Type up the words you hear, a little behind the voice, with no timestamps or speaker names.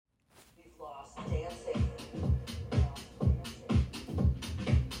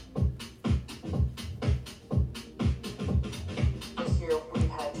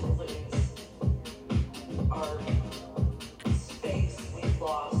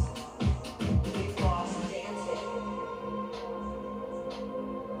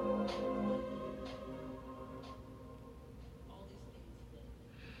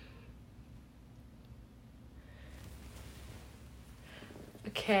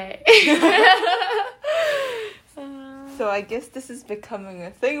Okay. So I guess this is becoming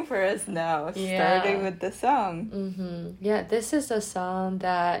a thing for us now, starting with the song. Yeah, this is a song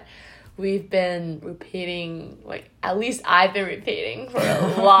that we've been repeating, like, at least I've been repeating for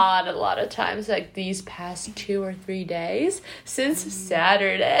a lot of times, like, these past 2 or 3 days, since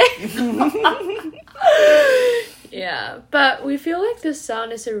Saturday. Yeah, but we feel like this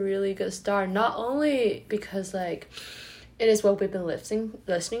song is a really good start, not only because, like, it is what we've been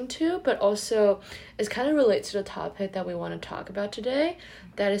listening to, but also it's kind of relates to the topic that we want to talk about today,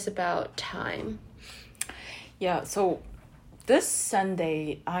 that is about time. Yeah, so this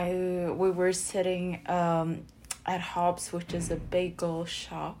Sunday, we were sitting at Hobbs, which is a bagel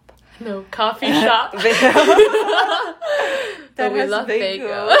shop. No, coffee shop. That we has love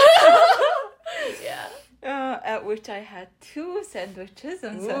bagel. Yeah. At which I had 2 sandwiches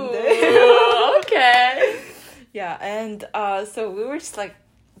on Sunday. Okay. Yeah, and so we were just like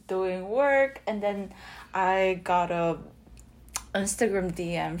doing work, and then I got a Instagram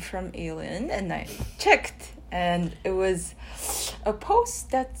DM from Alien, and I checked, and it was a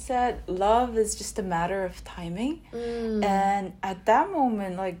post that said love is just a matter of timing. And at that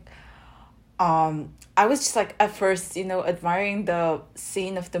moment, like, I was just like, at first, admiring the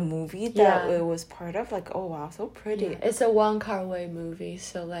scene of the movie that it was part of, like, oh wow, so pretty. Yeah, it's a Wong Kar-wai movie,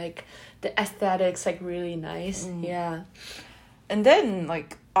 so like the aesthetics like really nice. Yeah. And then,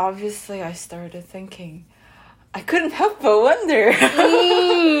 like, obviously I started thinking, I couldn't help but wonder.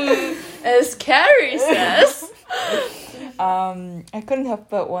 As Carrie says. I couldn't help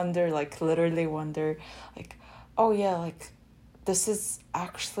but wonder, like, literally wonder, like, oh yeah, like, this is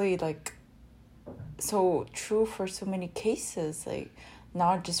actually, like, so true for so many cases, like,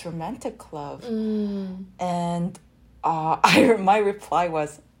 not just romantic love. And my reply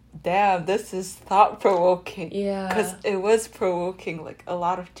was, damn, this is thought-provoking. Yeah. Because it was provoking, like, a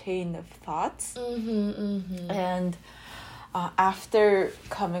lot of chain of thoughts. And after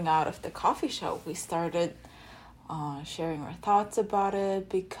coming out of the coffee shop, we started sharing our thoughts about it,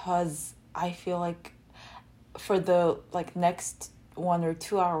 because I feel like for the, like, next 1 or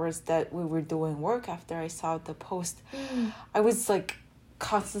 2 hours that we were doing work after I saw the post, I was, like,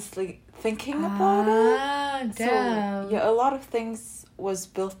 constantly thinking about it. Damn. So, yeah, a lot of things was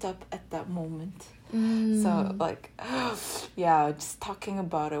built up at that moment. So, like, yeah, just talking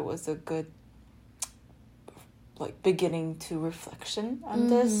about it was a good, like, beginning to reflection on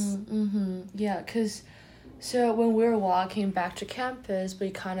this. Yeah, because so when we were walking back to campus, we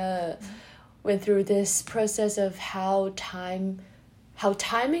kind of went through this process of how timing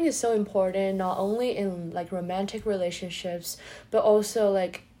is so important, not only in, like, romantic relationships, but also,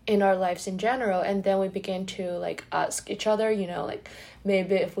 like, in our lives in general. And then we began to, like, ask each other, like,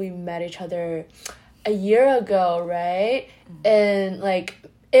 maybe if we met each other a year ago, right? And, like,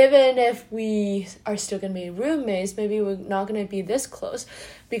 even if we are still gonna be roommates, maybe we're not gonna be this close,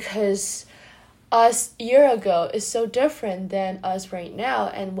 because us a year ago is so different than us right now.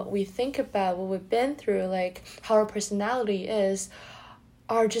 And what we think about, what we've been through, like, how our personality is,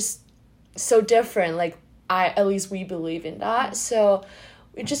 are just so different. Like, at least we believe in that. So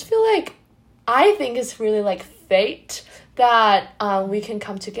we just feel like, I think it's really like fate that we can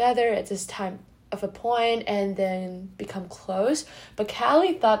come together at this time of a point and then become close. But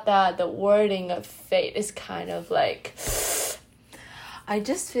Callie thought that the wording of fate is kind of like, I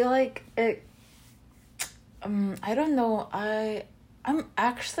just feel like it, I don't know, I'm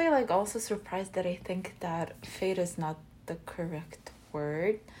actually, like, also surprised that I think that fate is not the correct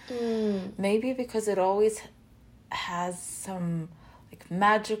word. Maybe because it always has some, like,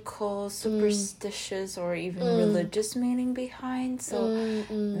 magical, superstitious, or even religious meaning behind. So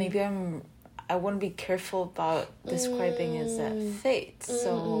maybe I want to be careful about describing it as fate.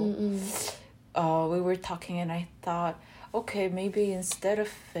 So we were talking, and I thought, okay, maybe instead of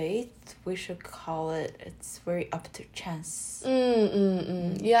fate, we should call it's very up to chance.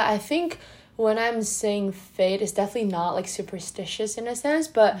 Yeah, I think when I'm saying fate, it's definitely not, like, superstitious in a sense,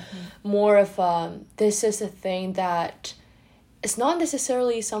 but more of this is a thing that it's not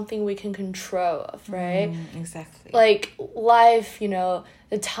necessarily something we can control of, right? Exactly. Like, life, the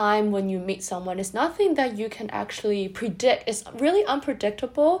time when you meet someone is nothing that you can actually predict. It's really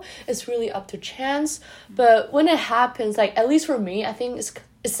unpredictable. It's really up to chance. But when it happens, like, at least for me, I think it's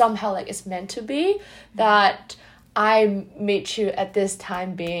somehow, like, it's meant to be that I meet you at this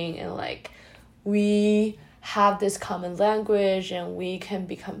time being, and, like, we have this common language and we can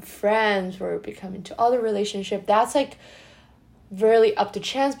become friends or become into other relationship. That's, like, really up to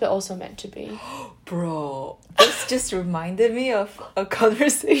chance, but also meant to be. Bro, this just reminded me of a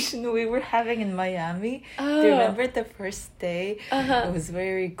conversation we were having in Miami. Do you remember the first day? It was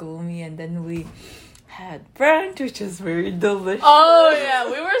very gloomy, and then we had brunch, which was very delicious. Oh yeah,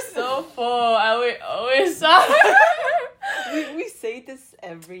 we were so full, and we always saw her. We say this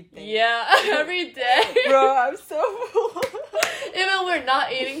every day. Yeah, every day. Bro, I'm so full. Even we're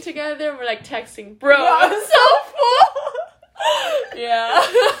not eating together, we're like texting, bro, I'm so full. Yeah.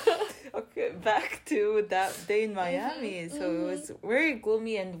 Okay, back to that day in Miami. So it was very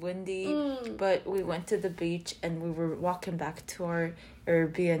gloomy and windy, but we went to the beach and we were walking back to our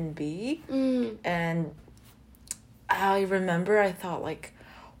Airbnb. And I remember I thought like,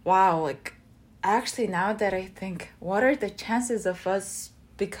 wow, like actually now that I think, what are the chances of us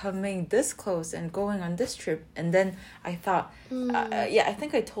becoming this close and going on this trip? And then I thought, I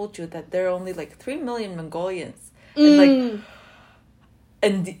think I told you that there are only like 3 million Mongolians. And like,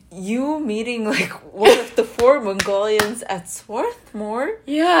 and you meeting like one of the 4 Mongolians at Swarthmore.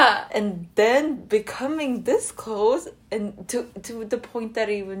 Yeah. And then becoming this close, and to the point that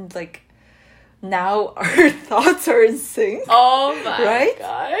even like now our thoughts are in sync. Oh my right?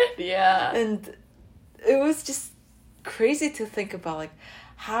 God. Yeah. And it was just crazy to think about, like,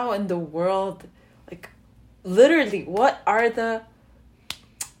 how in the world, like, literally, what are the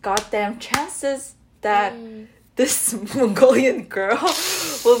goddamn chances that this Mongolian girl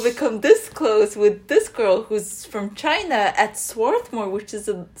will become this close with this girl who's from China at Swarthmore, which is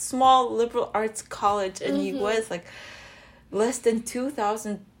a small liberal arts college in the US, like less than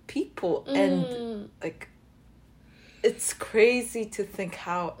 2,000 people. And like, it's crazy to think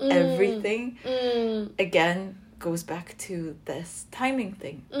how everything again goes back to this timing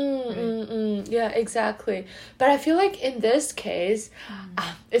thing. Right? Yeah, exactly. But I feel like in this case,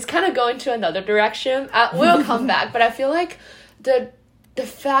 it's kind of going to another direction. We'll come back, but I feel like the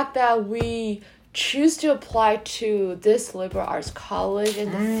fact that we choose to apply to this liberal arts college,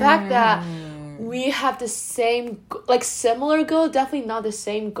 and the fact that we have the same, like, similar goal, definitely not the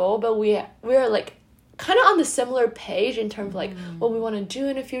same goal, but we're like kind of on the similar page in terms of like what we want to do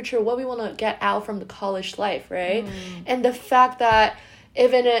in the future, what we want to get out from the college life, right? And the fact that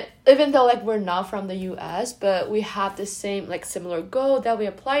even though like we're not from the US, but we have the same like similar goal that we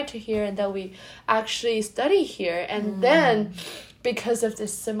apply to here and that we actually study here, and then because of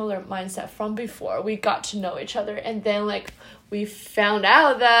this similar mindset from before, we got to know each other, and then like we found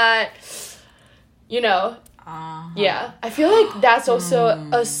out that, you know, yeah, I feel like that's also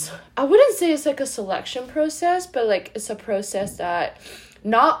I wouldn't say it's like a selection process, but like it's a process that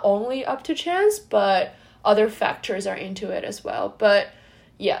not only up to chance, but other factors are into it as well. But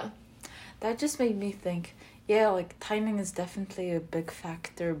yeah, that just made me think, yeah, like timing is definitely a big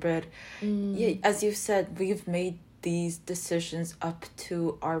factor, but yeah, as you said, we've made these decisions up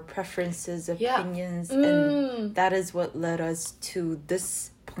to our preferences, opinions, and that is what led us to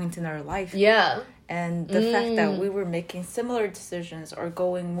this point in our life. Yeah. And the fact that we were making similar decisions or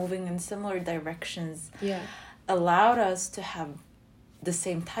moving in similar directions allowed us to have the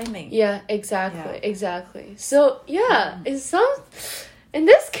same timing. Yeah, exactly. So, yeah, it sounds, in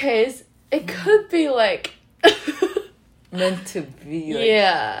this case, it could be like... meant to be. Like,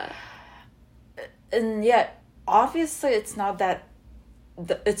 yeah. And yet, obviously, it's not that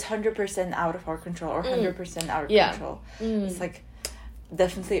it's 100% out of our control or 100% out of control. It's like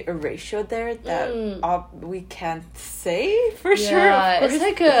definitely a ratio there that we can't say for sure. Yeah, it's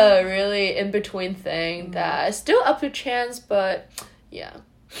like a really in-between thing that is still up to chance, but yeah.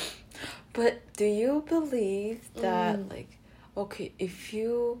 But do you believe that, like, okay, if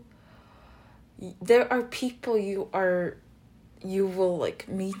there are people you will like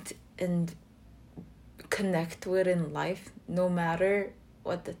meet and connect with in life, no matter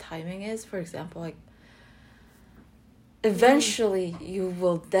what the timing is? For example, like, eventually you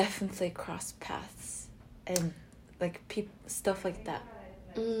will definitely cross paths and like stuff like that.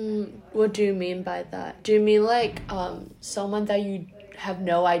 What do you mean by that? Do you mean like someone that you have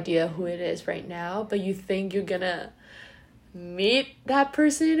no idea who it is right now, but you think you're gonna meet that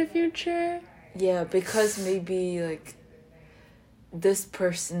person in the future? Yeah, because maybe like this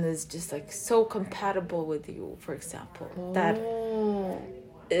person is just like so compatible with you, for example, that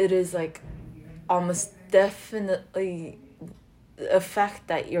it is like almost definitely a fact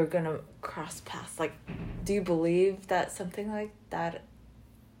that you're gonna cross paths. Like, do you believe that something like that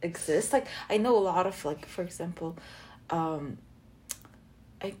exists? Like, I know a lot of, like, for example,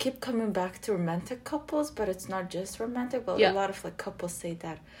 I keep coming back to romantic couples, but it's not just romantic, but a lot of like couples say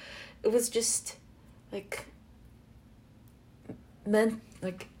that it was just like meant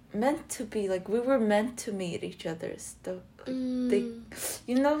to be, like we were meant to meet each other, They,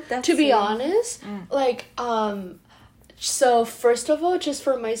 that's to be honest, like so first of all, just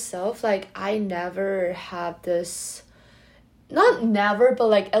for myself, like I never had this, not never, but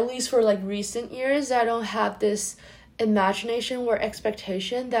like at least for like recent years, I don't have this imagination or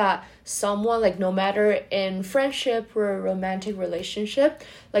expectation that someone, like no matter in friendship or a romantic relationship,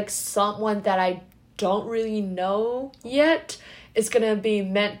 like someone that I don't really know yet is gonna be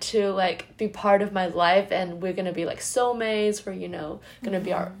meant to like be part of my life, and we're gonna be like soulmates, we're gonna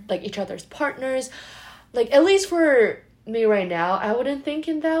be our like each other's partners. Like at least for me right now, I wouldn't think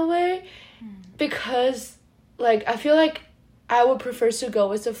in that way, because like I feel like I would prefer to go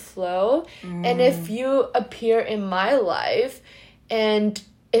with the flow. And if you appear in my life, and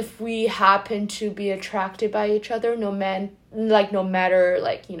if we happen to be attracted by each other, no matter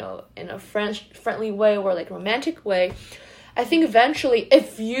like in a friendly way or like romantic way, I think eventually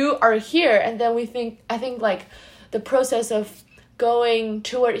if you are here, and then I think like the process of going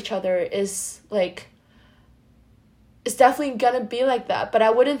toward each other is like, it's definitely gonna be like that. But I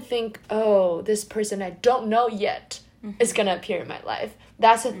wouldn't think, oh, this person I don't know yet is gonna appear in my life.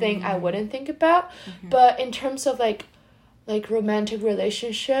 That's a thing I wouldn't think about. But in terms of like romantic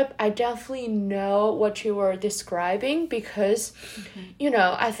relationship, I definitely know what you were describing, because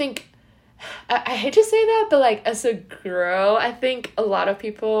I think I hate to say that, but like as a girl, I think a lot of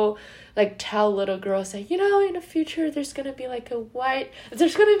people like tell little girls like, in the future there's gonna be like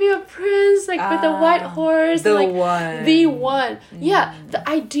there's gonna be a prince like with a white horse, the like one. The one. Yeah, the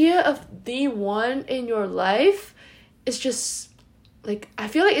idea of the one in your life is just like, I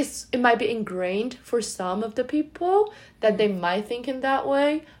feel like it might be ingrained for some of the people that they might think in that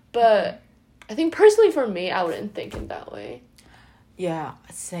way, but I think personally for me, I wouldn't think in that way. Yeah,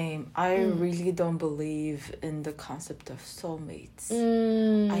 same. I really don't believe in the concept of soulmates.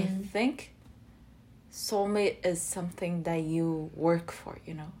 I think soulmate is something that you work for,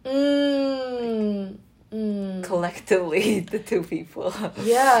 collectively, the two people.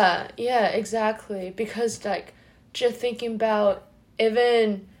 Yeah, exactly. Because like, just thinking about,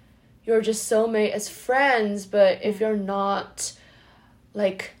 even you're just soulmate as friends, but if you're not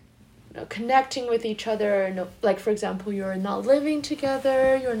like connecting with each other, like for example, you're not living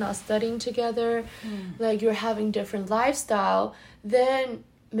together, you're not studying together, like you're having different lifestyle, then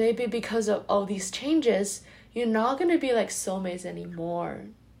maybe because of all these changes, you're not gonna be like soulmates anymore.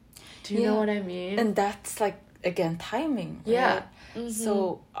 Do you know what I mean? And that's like, again, timing, right? Yeah.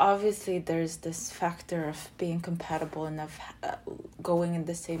 So obviously there's this factor of being compatible and of going in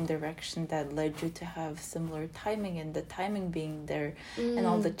the same direction that led you to have similar timing, and the timing being there and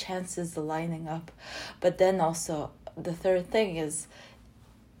all the chances lining up. But then also the third thing is,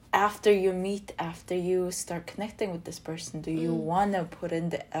 after you meet, after you start connecting with this person, do you want to put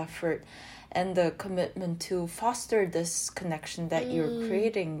in the effort and the commitment to foster this connection that you're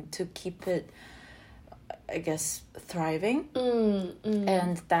creating, to keep it, I guess, thriving?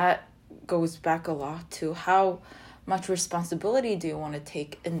 And that goes back a lot to how much responsibility do you want to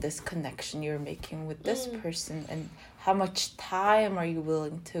take in this connection you're making with this person, and how much time are you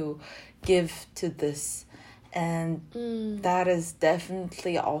willing to give to this. And that is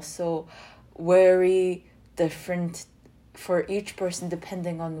definitely also very different for each person,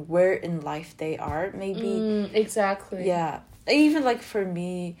 depending on where in life they are, maybe. Exactly. Yeah. Even like for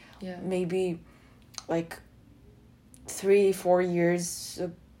me, maybe like 3-4 years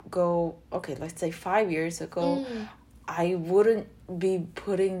ago, okay, let's say 5 years ago, I wouldn't be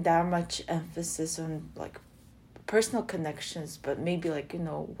putting that much emphasis on like personal connections, but maybe like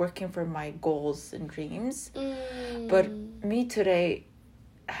working for my goals and dreams. But me today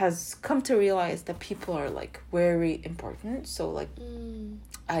has come to realize that people are like very important, so like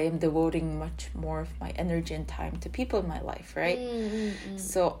I am devoting much more of my energy and time to people in my life, right?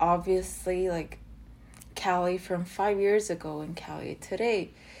 So obviously like Callie from 5 years ago and Callie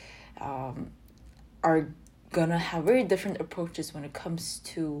today are gonna have very different approaches when it comes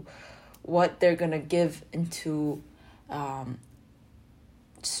to what they're gonna give into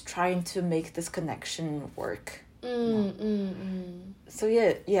just trying to make this connection work. So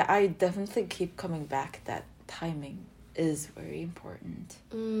yeah, I definitely keep coming back that timing is very important.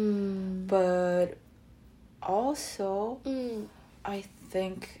 But also I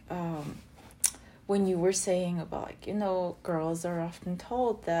think when you were saying about like, girls are often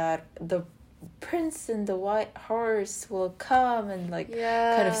told that the prince and the white horse will come and like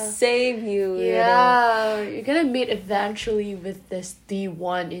kind of save you. You're gonna meet eventually with the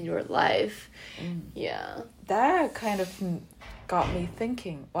one in your life. That kind of got me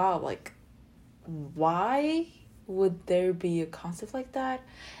thinking, wow, like why would there be a concept like that?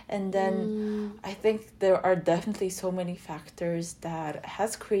 And then I think there are definitely so many factors that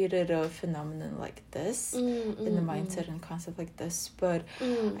has created a phenomenon like this in the mindset and concept like this. But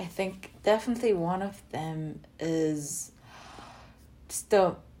I think definitely one of them is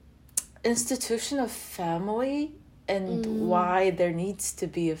the institution of family and why there needs to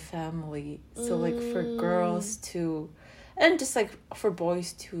be a family. So like for girls to, and just like for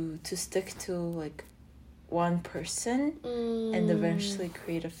boys to stick to like one person and eventually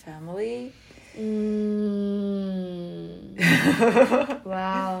create a family.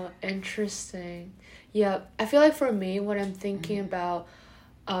 Wow, interesting. Yeah, I feel like for me, when I'm thinking about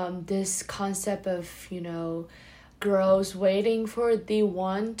this concept of, you know, girls waiting for the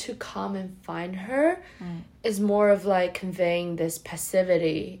one to come and find her is more of like conveying this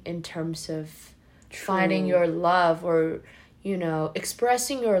passivity in terms of finding your love, or, you know,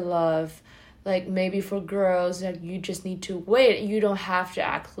 expressing your love. Like maybe for girls, like you just need to wait. You don't have to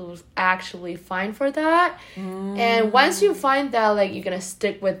actually find for that. And once you find that, like you're gonna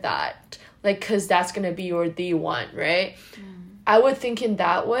stick with that, like because that's gonna be your the one, right? I would think in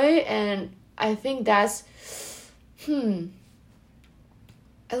that way, and I think that's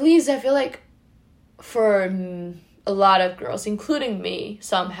at least I feel like for a lot of girls, including me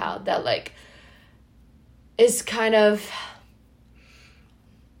somehow, that like is kind of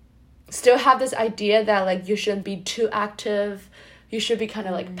still have this idea that like you shouldn't be too active, you should be kind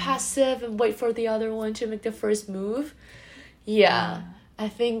of like passive and wait for the other one to make the first move. I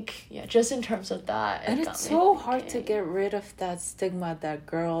think just in terms of that, and it's so hard to get rid of that stigma that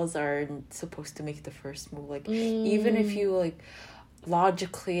girls aren't supposed to make the first move. Like even if you like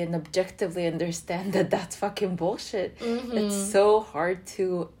logically and objectively understand that that's fucking bullshit, it's so hard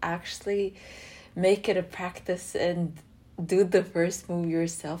to actually make it a practice and do the first move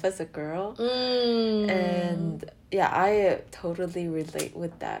yourself as a girl. And I totally relate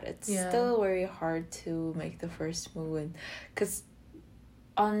with that. It's still very hard to make the first move, and because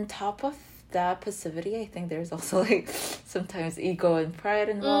on top of that passivity, I think there's also like sometimes ego and pride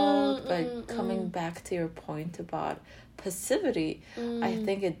involved. But coming back to your point about passivity, I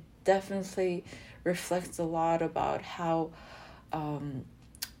think it definitely reflects a lot about how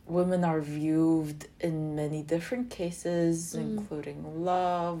women are viewed in many different cases, including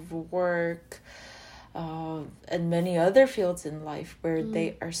love, work, and many other fields in life where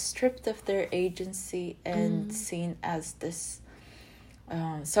they are stripped of their agency and seen as this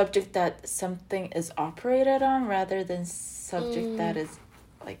subject that something is operated on, rather than subject that is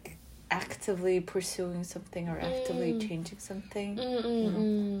like actively pursuing something or actively changing something.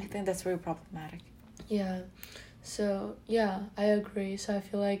 I think that's very problematic. So I agree. So I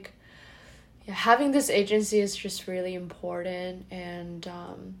feel like having this agency is just really important, and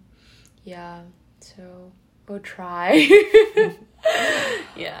so we'll try.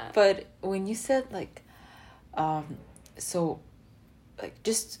 But when you said like so like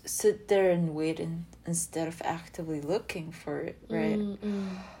just sit there and wait instead of actively looking for it, right?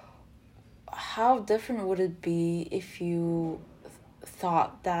 How different would it be if you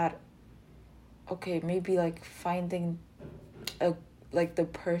thought that, okay, maybe like finding a like the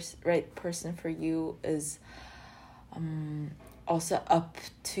right person for you is also up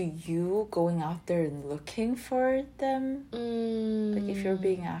to you going out there and looking for them? Like if you're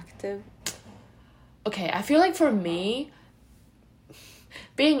being active. Okay, I feel like for me,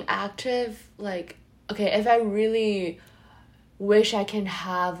 being active, like, okay, if I really wish I can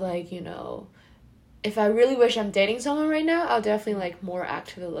have, like, you know, if I really wish I'm dating someone right now, I'll definitely, like, more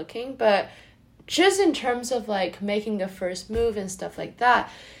actively looking. But just in terms of, like, making the first move and stuff like that,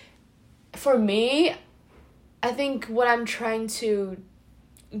 for me, I think what I'm trying to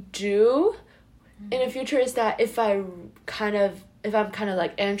do in the future is that if I'm kind of,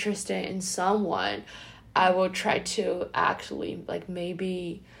 like, interested in someone, I will try to actually, like,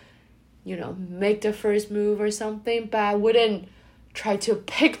 maybe, you know, make the first move or something, but I wouldn't try to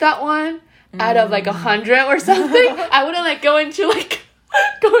pick that one out of, like, 100 or something. I wouldn't, like, go into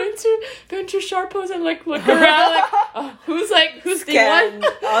sharp pose and, like, look around, like, who's the one?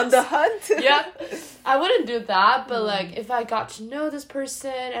 On the hunt. I wouldn't do that, but, like, if I got to know this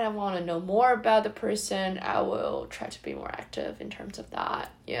person and I want to know more about the person, I will try to be more active in terms of that.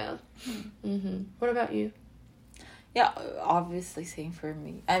 What about you? Yeah, obviously same for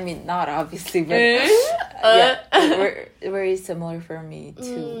me. I mean, not obviously, but we're very similar for me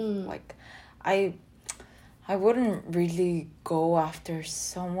too. Like, I wouldn't really go after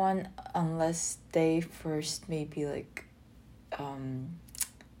someone unless they first maybe like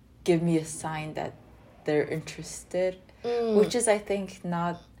give me a sign that they're interested, which is, I think,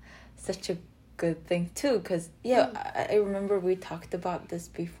 not such a good thing too, because I remember we talked about this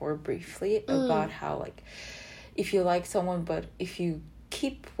before briefly about how like if you like someone, but if you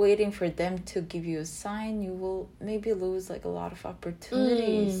keep waiting for them to give you a sign, you will maybe lose like a lot of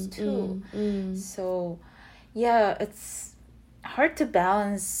opportunities too. So yeah, it's hard to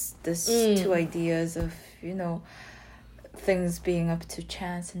balance this two ideas of, you know, things being up to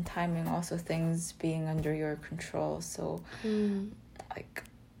chance and timing, also things being under your control. So like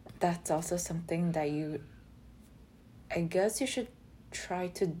that's also something that I guess you should try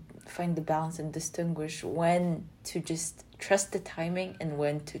to find the balance and distinguish when to just trust the timing and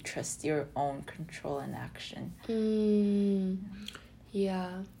when to trust your own control and action.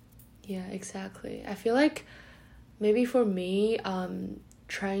 Yeah, exactly. I feel like maybe for me,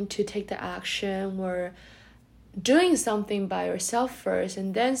 trying to take the action or doing something by yourself first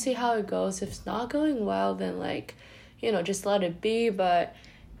and then see how it goes. If it's not going well, then like, you know, just let it be. But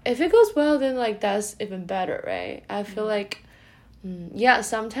if it goes well, then like that's even better, right? I feel like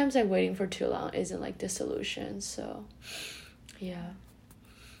sometimes like waiting for too long isn't like the solution. So yeah,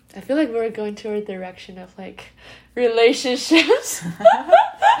 I feel like we're going to a direction of like relationships.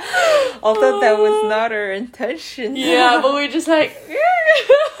 Although that was not our intention. Yeah, but we just like yeah.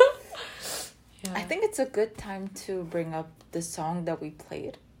 I think it's a good time to bring up the song that we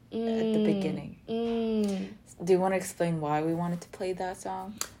played at the beginning. Do you want to explain why we wanted to play that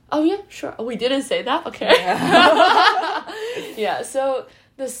song? Oh yeah, sure. Oh, we didn't say that? Okay. Yeah, so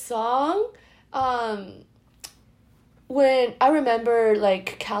the song, when I remember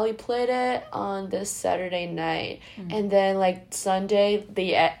like Callie played it on this Saturday night, and then like Sunday,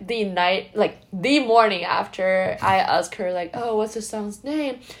 the night, like the morning after, I asked her like, oh, what's the song's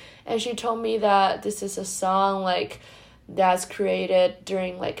name? And she told me that this is a song like that's created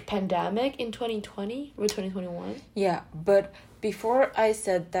during like pandemic in 2020 or 2021. Yeah, but before I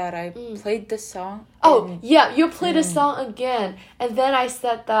said that, I played the song. Oh, yeah, you played the song again. And then I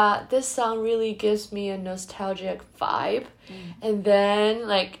said that this song really gives me a nostalgic vibe. And then,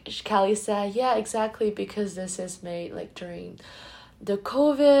 like, Callie said, yeah, exactly, because this is made, like, during the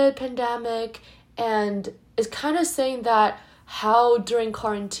COVID pandemic. And it's kind of saying that how during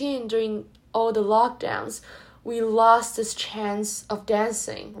quarantine, during all the lockdowns, we lost this chance of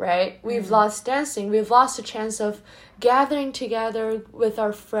dancing, right? We've lost dancing. We've lost the chance of gathering together with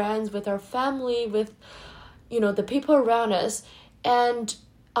our friends, with our family, with, you know, the people around us. And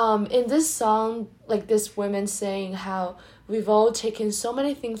in this song, like this woman saying how we've all taken so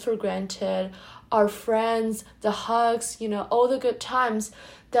many things for granted, our friends, the hugs, you know, all the good times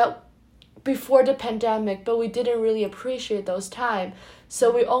that before the pandemic, but we didn't really appreciate those times. So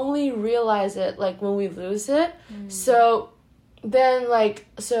we only realize it like when we lose it. So then like,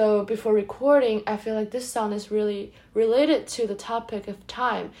 so before recording, I feel like this song is really related to the topic of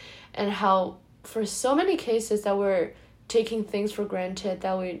time and how for so many cases that we're taking things for granted,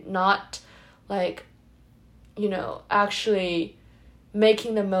 that we're not like, you know, actually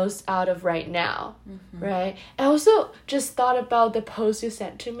making the most out of right now, right? I also just thought about the post you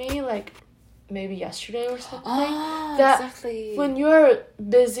sent to me like maybe yesterday or something. That exactly. When you're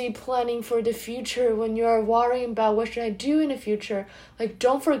busy planning for the future, when you're worrying about what should I do in the future, like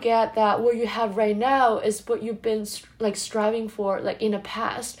don't forget that what you have right now is what you've been like striving for like in the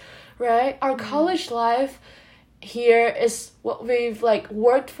past, right? Our college life here is what we've like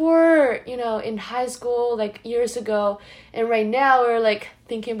worked for, you know, in high school like years ago, and right now we're like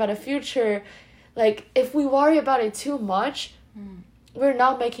thinking about the future. Like if we worry about it too much, we're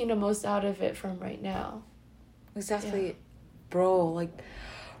not making the most out of it from right now. Exactly. Yeah.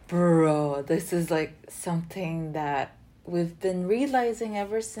 Bro, this is like something that we've been realizing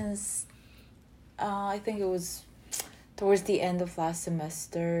ever since I think it was towards the end of last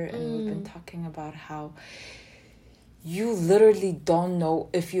semester, and we've been talking about how you literally don't know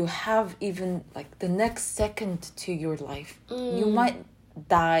if you have even like the next second to your life. You might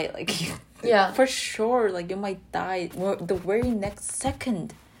die, like yeah, for sure, like you might die the very next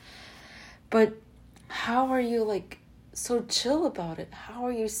second. But how are you like so chill about it? How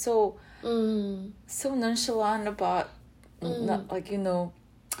are you so nonchalant about not like, you know,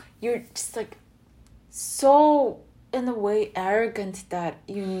 you're just like so in a way arrogant that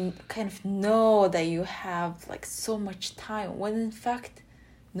you kind of know that you have like so much time, when in fact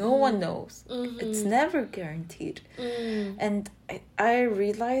no one knows. It's never guaranteed. And I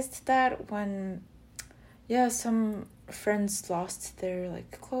realized that when some friends lost their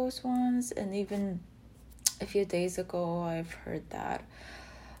like close ones, and even a few days ago I've heard that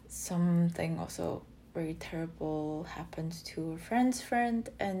something also very terrible happened to a friend's friend,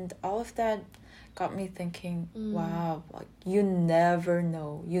 and all of that got me thinking, wow, like you never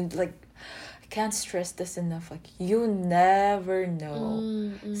know. You like can't stress this enough. Like, you never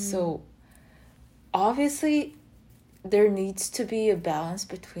know. So obviously there needs to be a balance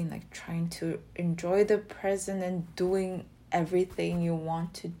between like trying to enjoy the present and doing everything you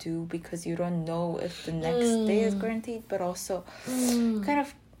want to do because you don't know if the next day is guaranteed, but also kind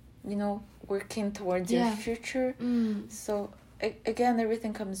of, you know, working towards your future. So again,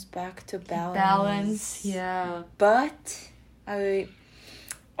 everything comes back to balance. Yeah. But I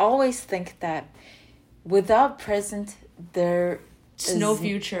always think that without present, there is no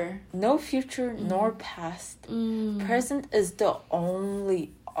future. No future nor past. Present is the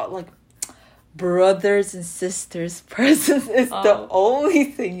only, like, brothers and sisters, present is the only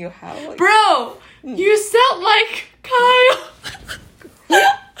thing you have. Like, bro, you sound like Kyle,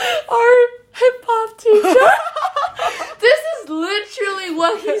 our hip-hop teacher. This is literally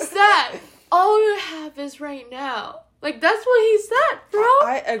what he said. All you have is right now. Like, that's what he said, bro.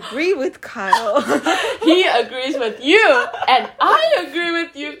 I agree with Kyle. He agrees with you, and I agree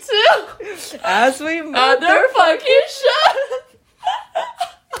with you too. As we motherfucking should.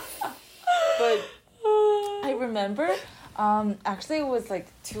 But I remember, actually it was like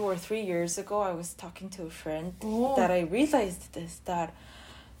 2 or 3 years ago, I was talking to a friend that I realized this, that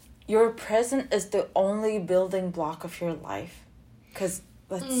your present is the only building block of your life. Because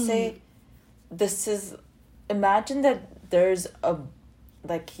let's say this is, imagine that there's a,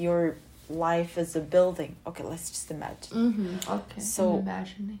 like, your life is a building. Okay, let's just imagine. Okay, so I'm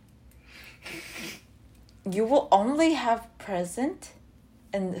imagining. You will only have present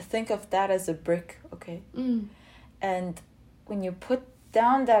and think of that as a brick, okay? And when you put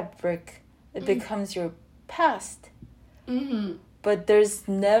down that brick, it becomes your past. But there's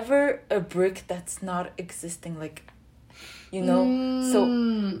never a brick that's not existing, like, you know?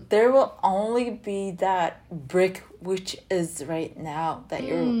 So there will only be that brick which is right now that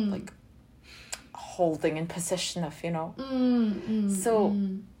you're, like, holding in possession of, you know? So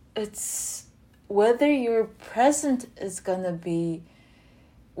it's whether your present is gonna be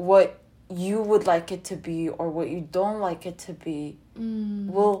what you would like it to be or what you don't like it to be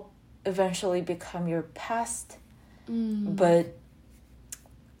will eventually become your past. But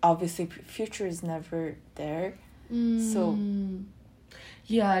obviously future is never there. So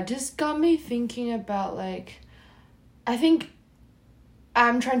yeah, just got me thinking about, like, I think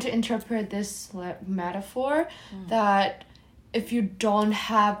I'm trying to interpret this metaphor that if you don't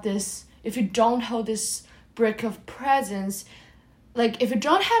hold this brick of presence, like, if you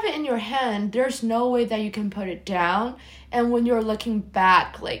don't have it in your hand, there's no way that you can put it down. And when you're looking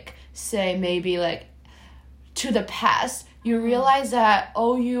back, like, say, maybe, like, to the past, you realize that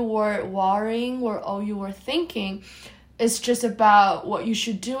all you were worrying or all you were thinking is just about what you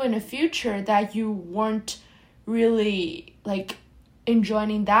should do in the future, that you weren't really, like,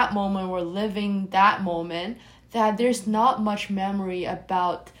 enjoying that moment or living that moment, that there's not much memory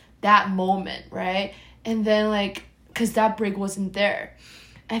about that moment, right? And then, like, because that brick wasn't there.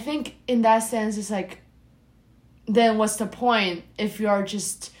 I think in that sense, it's like, then what's the point if you're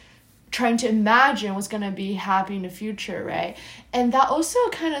just trying to imagine what's going to be happy in the future, right? And that also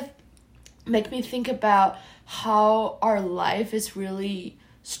kind of make me think about how our life is really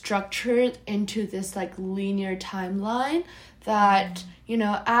structured into this, like, linear timeline that, you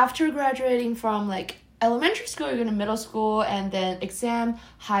know, after graduating from, like, elementary school, you're going to middle school, and then exam,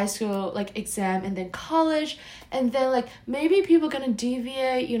 high school, like, exam, and then college, and then, like, maybe people going to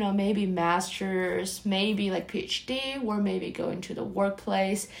deviate, you know, maybe master's, maybe, like, PhD, or maybe go into the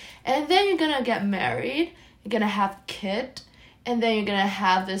workplace, and then you're going to get married, you're going to have kid, and then you're going to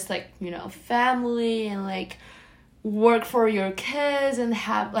have this, like, you know, family, and, like, work for your kids, and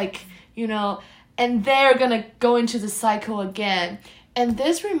have, like, you know, and they're going to go into the cycle again. And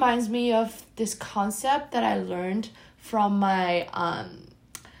this reminds me of this concept that I learned from my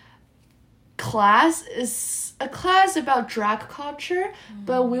class. It's a class about drag culture,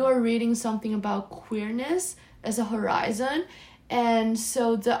 but we were reading something about queerness as a horizon. And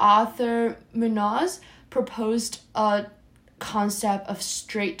so the author Munoz proposed a concept of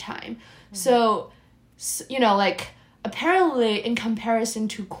straight time. So, you know, like, apparently in comparison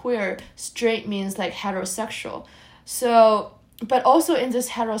to queer, straight means, like, heterosexual. So, but also in this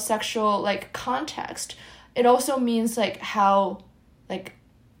heterosexual, like, context, it also means, like, how, like,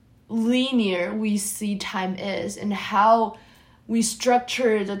 linear we see time is, and how we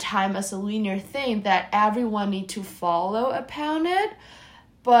structure the time as a linear thing that everyone need to follow upon it.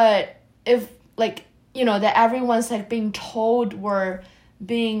 But if, like, you know, that everyone's, like, being told we're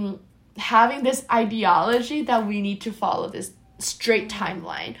having this ideology that we need to follow this straight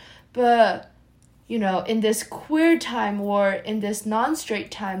timeline. But, in this queer time or in this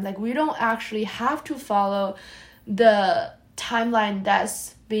non-straight time, like we don't actually have to follow the timeline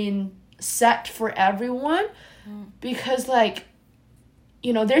that's been set for everyone, because like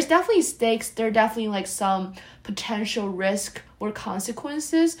there's definitely stakes, there are definitely like some potential risk or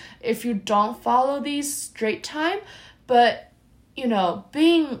consequences if you don't follow these straight time. But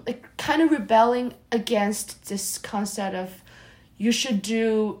being like kind of rebelling against this concept of you should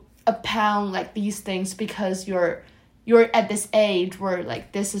do a pound like these things because you're at this age where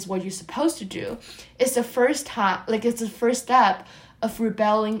like this is what you're supposed to do, it's the first time, like it's the first step of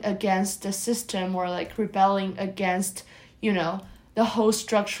rebelling against the system, or like rebelling against the whole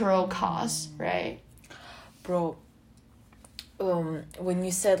structural cause, right? Bro, when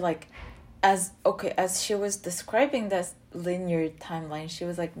you said like as she was describing this linear timeline, she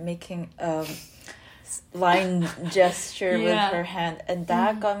was like making line gesture with her hand, and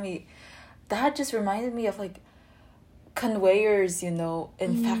that that just reminded me of like conveyors in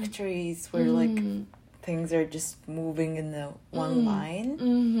factories where like things are just moving in the one line,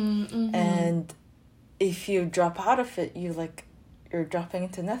 and if you drop out of it, you're dropping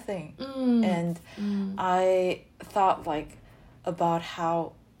into nothing. And I thought like about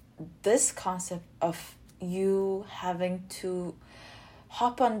how this concept of you having to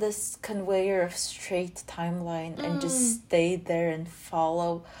hop on this conveyor of straight timeline and just stay there and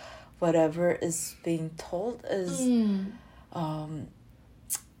follow whatever is being told is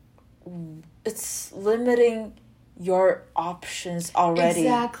it's limiting your options already.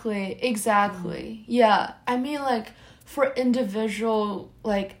 Exactly. Yeah, I mean like for your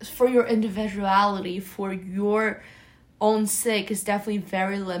individuality, for your own sake, is definitely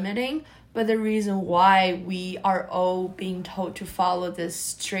very limiting. But the reason why we are all being told to follow this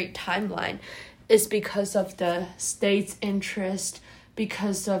straight timeline is because of the state's interest,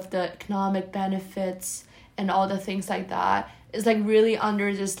 because of the economic benefits and all the things like that. It's like really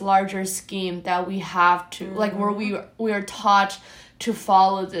under this larger scheme that we have to like where we are taught to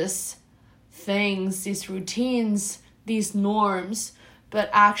follow these things, these routines, these norms. But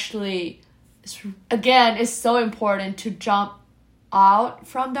actually, it's so important to jump out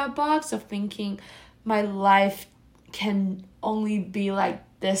from that box of thinking my life can only be like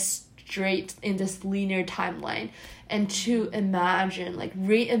this straight in this linear timeline, and to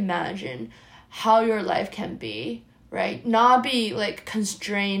reimagine how your life can be, right? Not be like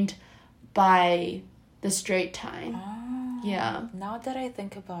constrained by the straight time. Yeah. Now that I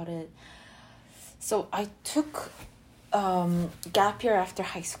think about it, so I took gap year after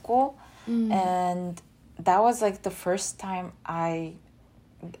high school, and that was like the first time I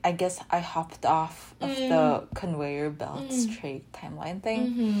guess I hopped off of the conveyor belt straight timeline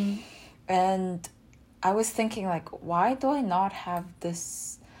thing. And I was thinking like, why do I not have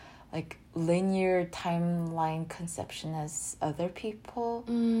this like linear timeline conception as other people?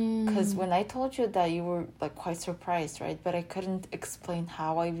 Because when I told you that, you were like quite surprised, right? But I couldn't explain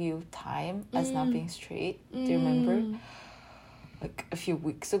how I view time as not being straight. Do you remember? Like a few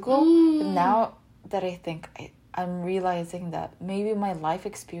weeks ago. But now that I think, I'm realizing that maybe my life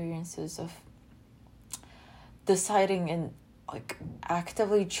experiences of deciding and like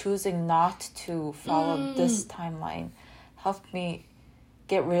actively choosing not to follow this timeline helped me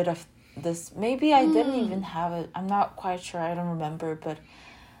get rid of this. Maybe I didn't even have it. I'm not quite sure. I don't remember. But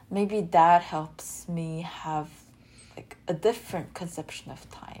maybe that helps me have like a different conception of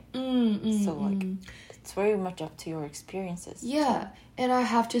time. So like it's very much up to your experiences. Yeah. And I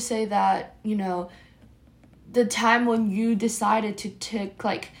have to say that, the time when you decided to take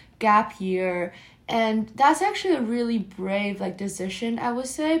like gap year, and that's actually a really brave like decision, I would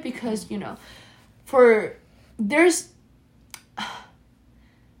say, because there's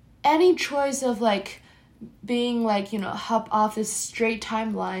any choice of like being like hop off this straight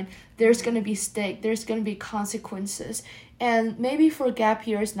timeline, there's gonna be stake, there's gonna be consequences. And maybe for gap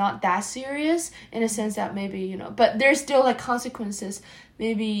year it's not that serious in a sense that maybe but there's still like consequences.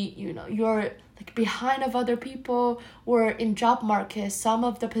 Maybe you're like behind of other people, or in job market some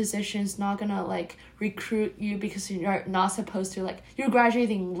of the positions not gonna like recruit you because you're not supposed to, like you're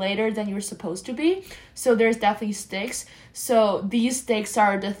graduating later than you're supposed to be. So there's definitely stakes. So these stakes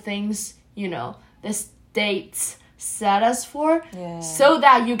are the things the states set us for, so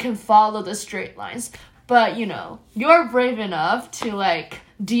that you can follow the straight lines. But you're brave enough to like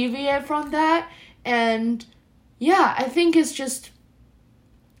deviate from that. And I think it's just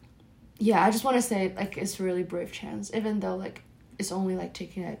I just want to say like it's a really brave chance, even though like it's only like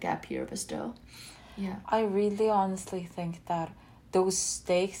taking a gap year, but still. I really honestly think that those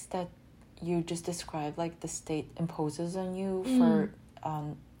stakes that you just described, like the state imposes on you for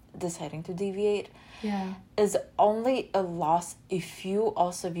deciding to deviate Yeah. is only a loss if you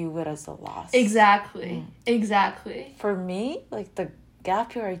also view it as a loss. Exactly. Exactly. For me, like the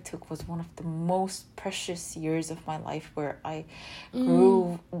gap year I took was one of the most precious years of my life, where I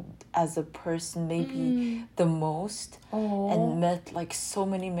grew as a person, maybe the most, and met like so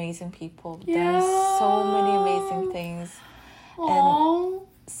many amazing people, done so many amazing things. And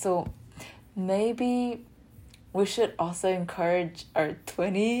so maybe we should also encourage our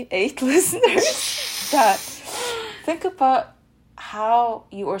 28 listeners that think about how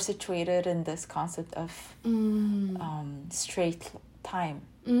you are situated in this concept of straight time,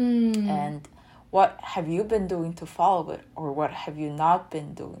 and what have you been doing to follow it, or what have you not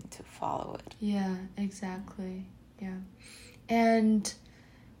been doing to follow it. Yeah, exactly. Yeah. And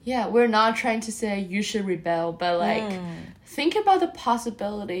yeah, we're not trying to say you should rebel, but like think about the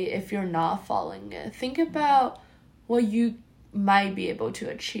possibility if you're not following it. Think about what you might be able to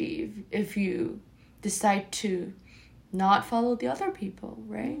achieve if you decide to not follow the other people,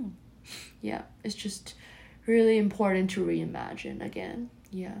 right? Yeah, it's just really important to reimagine again.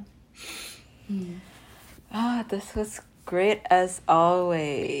 Yeah. This was great as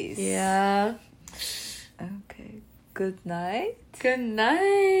always. Yeah. Okay. Good night. Good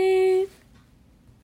night.